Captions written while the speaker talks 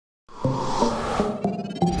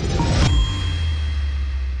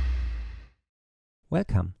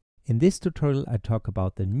Welcome! In this tutorial I talk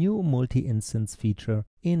about the new multi-instance feature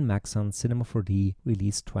in Maxon Cinema 4D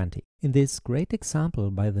Release 20. In this great example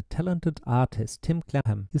by the talented artist Tim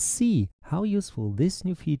Clapham, you see how useful this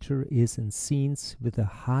new feature is in scenes with a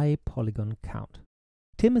high polygon count.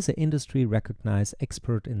 Tim is an industry-recognized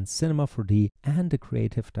expert in Cinema 4D and a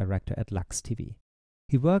creative director at Lux TV.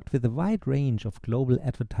 He worked with a wide range of global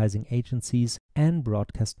advertising agencies and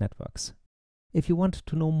broadcast networks. If you want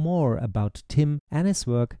to know more about Tim and his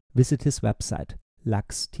work, visit his website,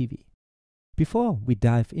 Lux TV. Before we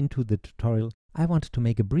dive into the tutorial, I want to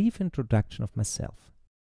make a brief introduction of myself.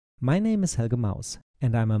 My name is Helge Maus,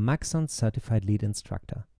 and I'm a Maxon certified lead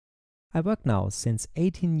instructor. I work now since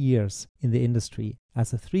 18 years in the industry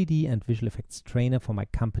as a 3D and visual effects trainer for my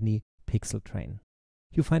company, Pixel Train.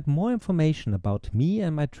 You find more information about me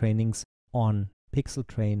and my trainings on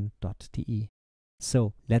pixeltrain.de.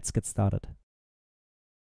 So let's get started.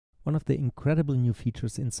 One of the incredible new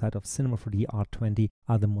features inside of Cinema 4D R20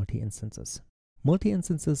 are the multi-instances.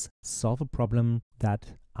 Multi-instances solve a problem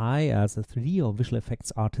that I, as a 3D or visual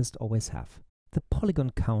effects artist, always have. The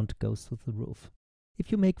polygon count goes through the roof.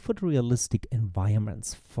 If you make photorealistic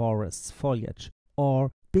environments, forests, foliage,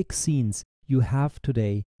 or big scenes, you have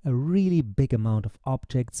today a really big amount of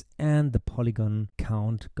objects and the polygon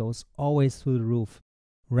count goes always through the roof.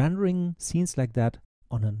 Rendering scenes like that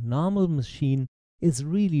on a normal machine is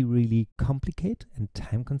really complicated and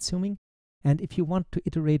time-consuming, and if you want to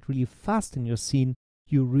iterate really fast in your scene,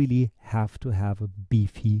 you really have to have a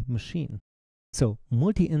beefy machine. So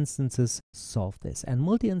multi-instances solve this, and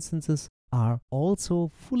multi-instances are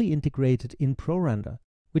also fully integrated in ProRender,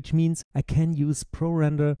 which means I can use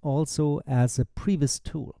ProRender also as a previs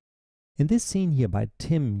tool. In this scene here by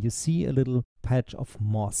Tim, you see a little patch of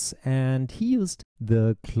moss, and he used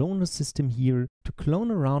the cloner system here to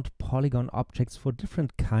clone around polygon objects for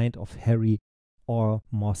different kind of hairy or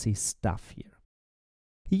mossy stuff here.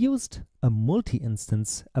 He used a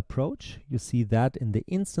multi-instance approach. You see that in the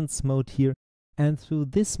instance mode here, and through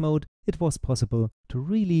this mode it was possible to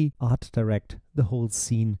really art direct the whole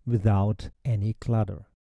scene without any clutter.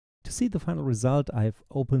 To see the final result, I've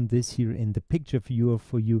opened this here in the picture viewer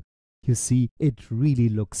for you. You see, it really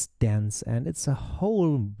looks dense and it's a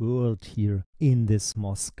whole world here in this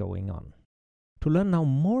moss going on. To learn now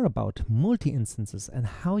more about multi-instances and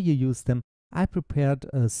how you use them, I prepared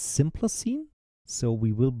a simpler scene. So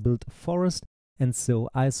we will build a forest, and so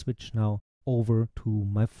I switch now over to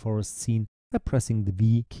my forest scene by pressing the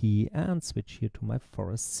V key and switch here to my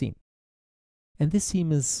forest scene. And this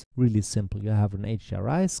scene is really simple. You have an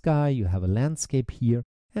HDRI sky, you have a landscape here,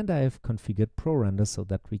 and I have configured ProRender so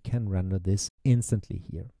that we can render this instantly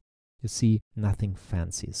here. You see, nothing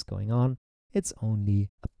fancy is going on. It's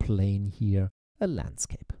only a plane here, a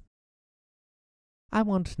landscape. I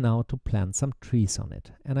want now to plant some trees on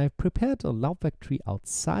it, and I've prepared a laubwerk tree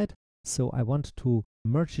outside, so I want to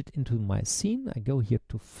merge it into my scene. I go here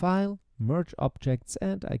to File, Merge Objects,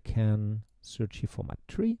 and I can search here for my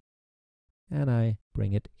tree, and I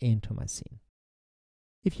bring it into my scene.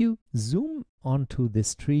 If you zoom onto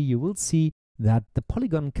this tree, you will see that the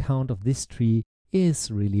polygon count of this tree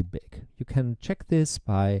is really big. You can check this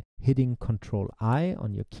by hitting Ctrl-I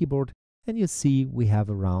on your keyboard, and you see we have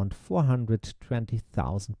around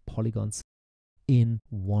 420,000 polygons in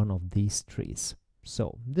one of these trees.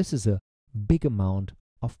 So this is a big amount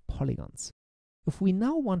of polygons. If we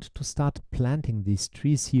now want to start planting these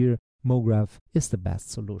trees here, MoGraph is the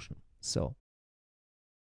best solution. So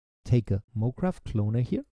take a MoGraph cloner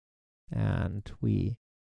here, and we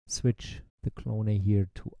switch the cloner here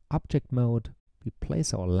to object mode. We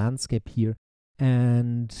place our landscape here,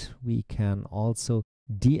 and we can also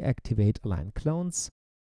deactivate align clones.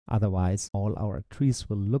 Otherwise, all our trees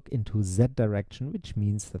will look into Z direction, which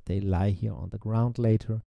means that they lie here on the ground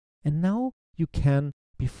later. And now you can,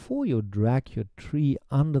 before you drag your tree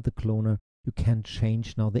under the cloner, you can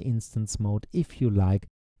change now the instance mode if you like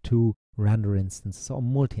to render instances or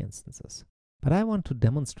multi-instances. But I want to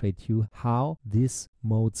demonstrate you how these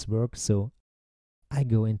modes work, so I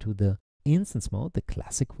go into the instance mode, the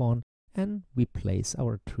classic one, and we place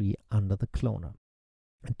our tree under the cloner.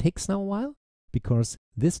 It takes now a while because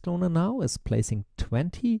this cloner now is placing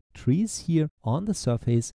 20 trees here on the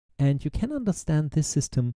surface, and you can understand this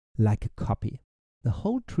system like a copy. The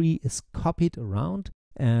whole tree is copied around,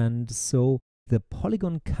 and so the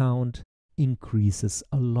polygon count increases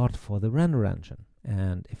a lot for the render engine.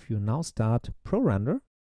 And if you now start ProRender,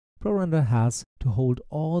 ProRender has to hold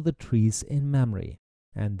all the trees in memory,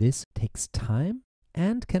 and this takes time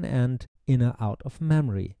and can end in or out of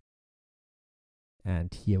memory.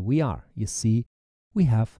 And here we are. You see, we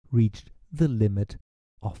have reached the limit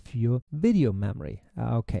of your video memory.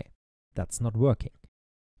 Okay, that's not working.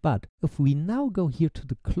 But if we now go here to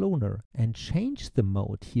the cloner and change the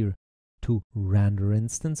mode here to render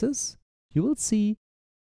instances, you will see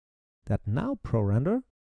that now ProRender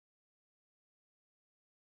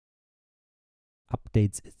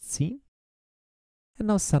updates its scene, and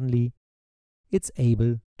now suddenly it's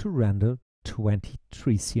able to render 20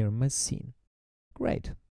 trees here in my scene.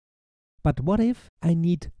 Great. But what if I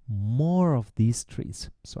need more of these trees?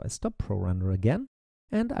 So I stop ProRender again,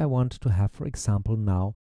 and I want to have, for example,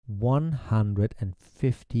 now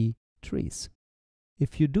 150 trees.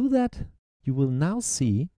 If you do that, you will now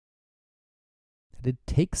see that it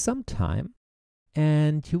takes some time,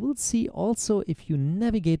 and you will see also, if you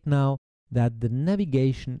navigate now, that the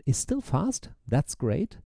navigation is still fast. That's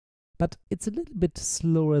great, but it's a little bit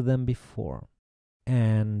slower than before.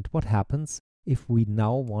 And what happens if we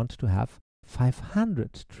now want to have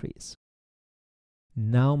 500 trees?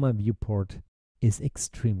 Now my viewport is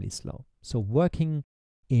extremely slow. So working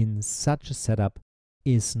in such a setup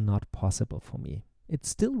is not possible for me. It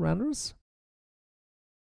still renders,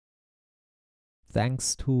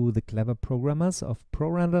 thanks to the clever programmers of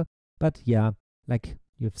ProRender, but yeah, like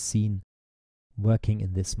you've seen, working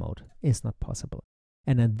in this mode is not possible.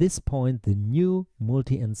 And at this point, the new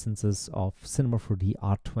multi-instances of Cinema 4D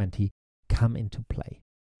R20 come into play.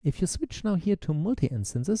 If you switch now here to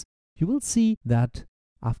multi-instances, you will see that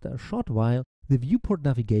after a short while, the viewport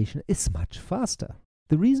navigation is much faster.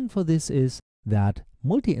 The reason for this is that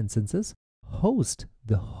multi-instances host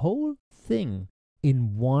the whole thing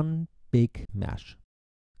in one big mesh.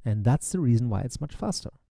 And that's the reason why it's much faster.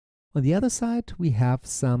 On the other side, we have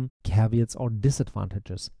some caveats or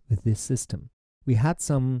disadvantages with this system. We had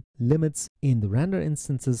some limits in the render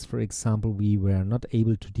instances. For example, we were not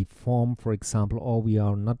able to deform, for example, or we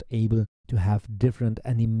are not able to have different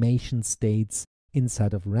animation states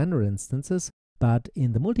inside of render instances. But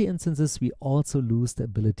in the multi-instances, we also lose the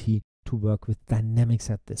ability to work with dynamics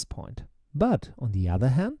at this point. But on the other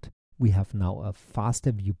hand, we have now a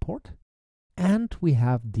faster viewport, and we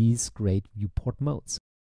have these great viewport modes.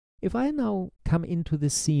 If I now come into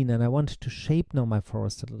this scene and I want to shape now my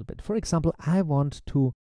forest a little bit, for example, I want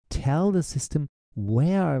to tell the system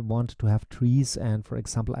where I want to have trees, and for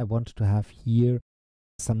example, I want to have here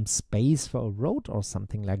some space for a road or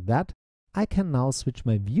something like that, I can now switch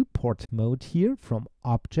my viewport mode here from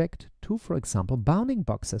object to, for example, bounding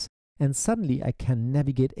boxes, and suddenly I can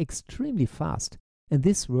navigate extremely fast, and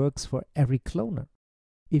this works for every cloner.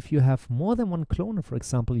 If you have more than one cloner, for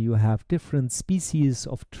example, you have different species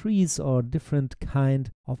of trees or different kind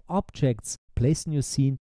of objects placed in your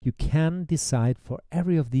scene, you can decide for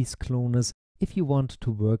every of these cloners if you want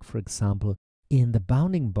to work, for example, in the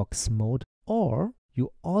bounding box mode, or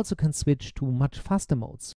you also can switch to much faster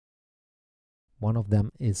modes. One of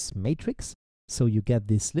them is matrix, so you get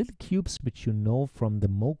these little cubes which you know from the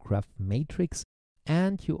MoGraph matrix,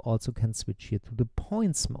 and you also can switch here to the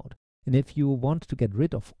points mode. And if you want to get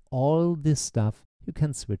rid of all this stuff, you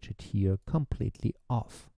can switch it here completely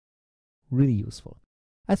off. Really useful.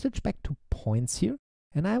 I switch back to points here,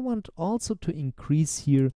 and I want also to increase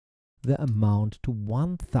here the amount to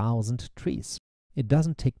 1000 trees. It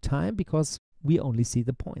doesn't take time because we only see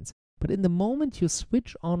the points. But in the moment you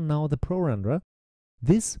switch on now the ProRenderer,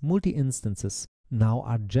 these multi-instances now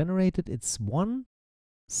are generated. It's one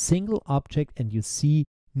single object, and you see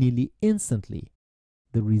nearly instantly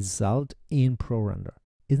the result in ProRender.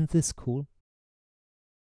 Isn't this cool?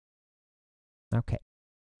 Okay,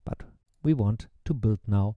 but we want to build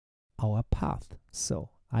now our path. So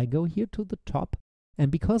I go here to the top,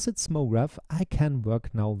 and because it's MoGraph, I can work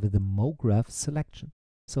now with the MoGraph selection.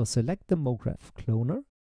 So select the MoGraph cloner.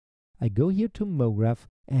 I go here to MoGraph,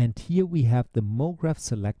 and here we have the MoGraph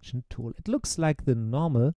selection tool. It looks like the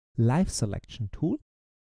normal live selection tool,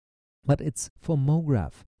 but it's for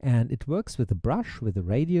MoGraph, and it works with a brush, with a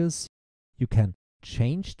radius. You can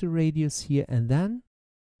change the radius here, and then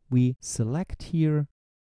we select here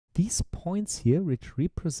these points here, which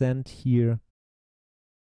represent here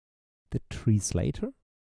the trees later.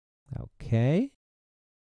 Okay.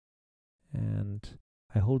 And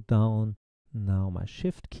I hold down now my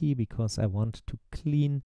shift key because I want to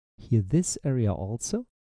clean here this area also.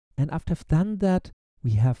 And after I've done that,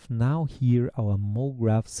 we have now here our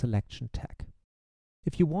MoGraph selection tag.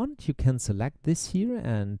 If you want, you can select this here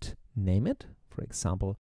and name it. For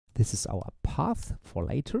example, this is our path for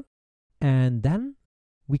later. And then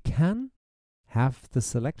we can have the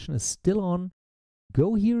selection is still on.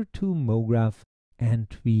 Go here to MoGraph, and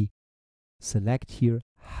we select here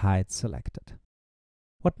hide selected.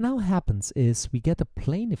 What now happens is we get a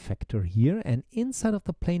plane effector here, and inside of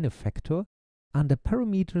the plane effector under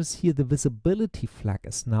parameters here, the visibility flag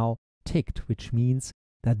is now ticked, which means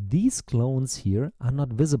that these clones here are not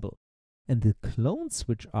visible. And the clones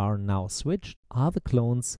which are now switched are the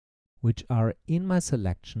clones which are in my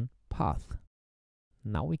selection path.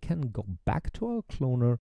 Now we can go back to our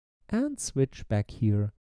cloner and switch back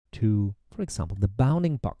here to, for example, the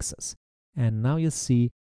bounding boxes. And now you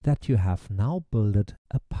see that you have now built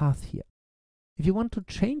a path here. If you want to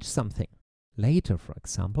change something later, for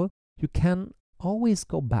example, you can always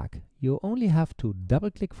go back. You only have to double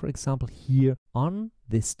click, for example, here on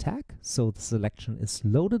this tag. So the selection is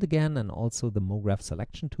loaded again, and also the MoGraph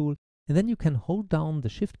selection tool. And then you can hold down the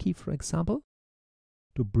shift key, for example,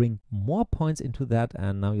 to bring more points into that.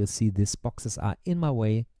 And now you see these boxes are in my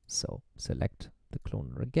way. So select the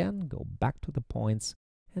cloner again, go back to the points,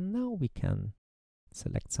 and now we can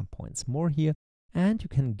select some points more here. And you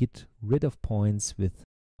can get rid of points with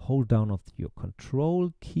hold down of your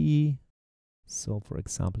control key. So for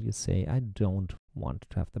example, you say, I don't want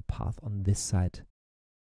to have the path on this side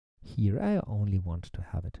here. I only want to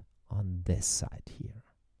have it on this side here.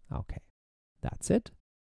 Okay, that's it.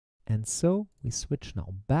 And so we switch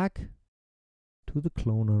now back to the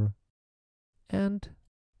cloner, and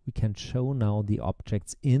we can show now the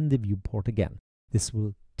objects in the viewport again. This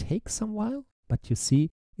will take some while, but you see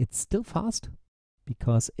it's still fast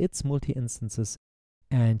because it's multi-instances,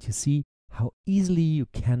 and you see how easily you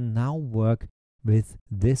can now work with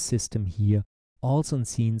this system here, also in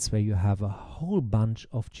scenes where you have a whole bunch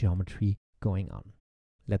of geometry going on.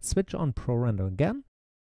 Let's switch on ProRender again.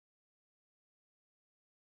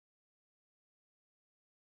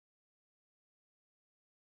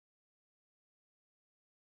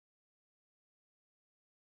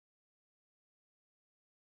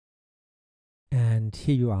 And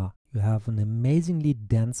here you are. You have an amazingly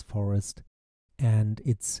dense forest, and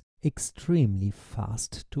it's extremely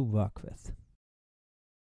fast to work with.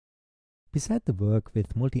 Beside the work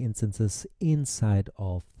with multi-instances inside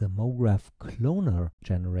of the MoGraph cloner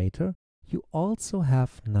generator, you also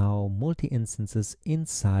have now multi-instances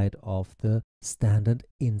inside of the standard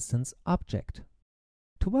instance object.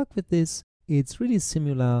 To work with this, it's really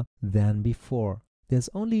similar than before. There's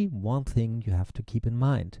only one thing you have to keep in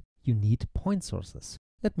mind. You need point sources.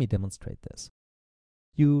 Let me demonstrate this.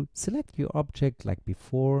 You select your object like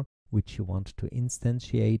before, which you want to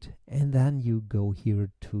instantiate, and then you go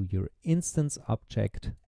here to your instance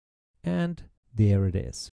object, and there it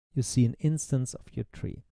is. You see an instance of your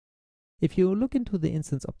tree. If you look into the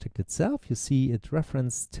instance object itself, you see it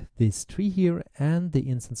referenced this tree here, and the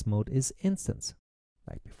instance mode is instance.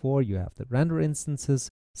 Like before, you have the render instances,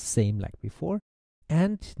 same like before,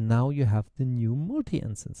 and now you have the new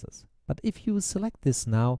multi-instances. But if you select this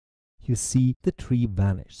now, you see the tree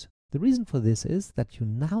vanish. The reason for this is that you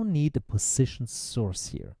now need a position source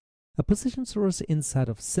here. A position source inside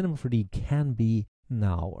of Cinema 4D can be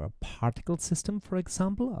now a particle system, for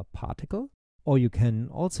example, a particle, or you can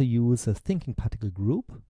also use a thinking particle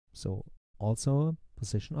group, so also a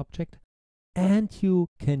position object, and you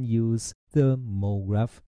can use the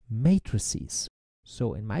MoGraph matrices.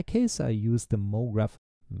 So in my case, I use the MoGraph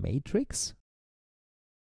matrix.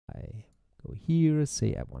 I go here,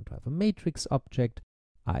 say I want to have a matrix object.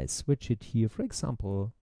 I switch it here, for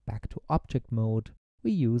example, back to object mode.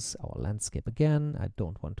 We use our landscape again. I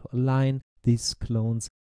don't want to align these clones.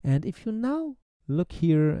 And if you now look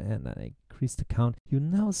here and I increase the count, you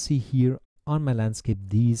now see here on my landscape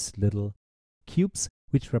these little cubes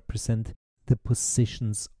which represent the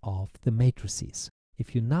positions of the matrices.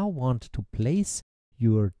 If you now want to place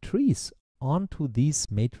your trees onto these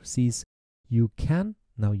matrices, you can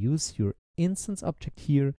now use your instance object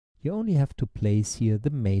here. You only have to place here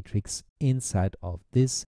the matrix inside of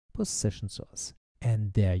this position source.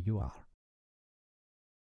 And there you are.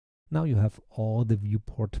 Now you have all the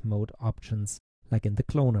viewport mode options like in the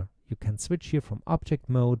cloner. You can switch here from object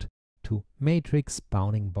mode to matrix,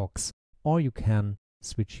 bounding box, or you can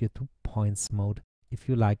switch here to points mode if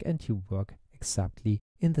you like, and you work exactly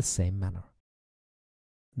in the same manner.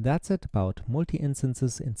 That's it about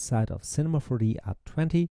multi-instances inside of Cinema 4D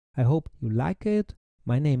R20. I hope you like it.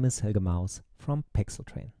 My name is Helge Maus from Pixel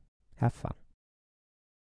Train. Have fun.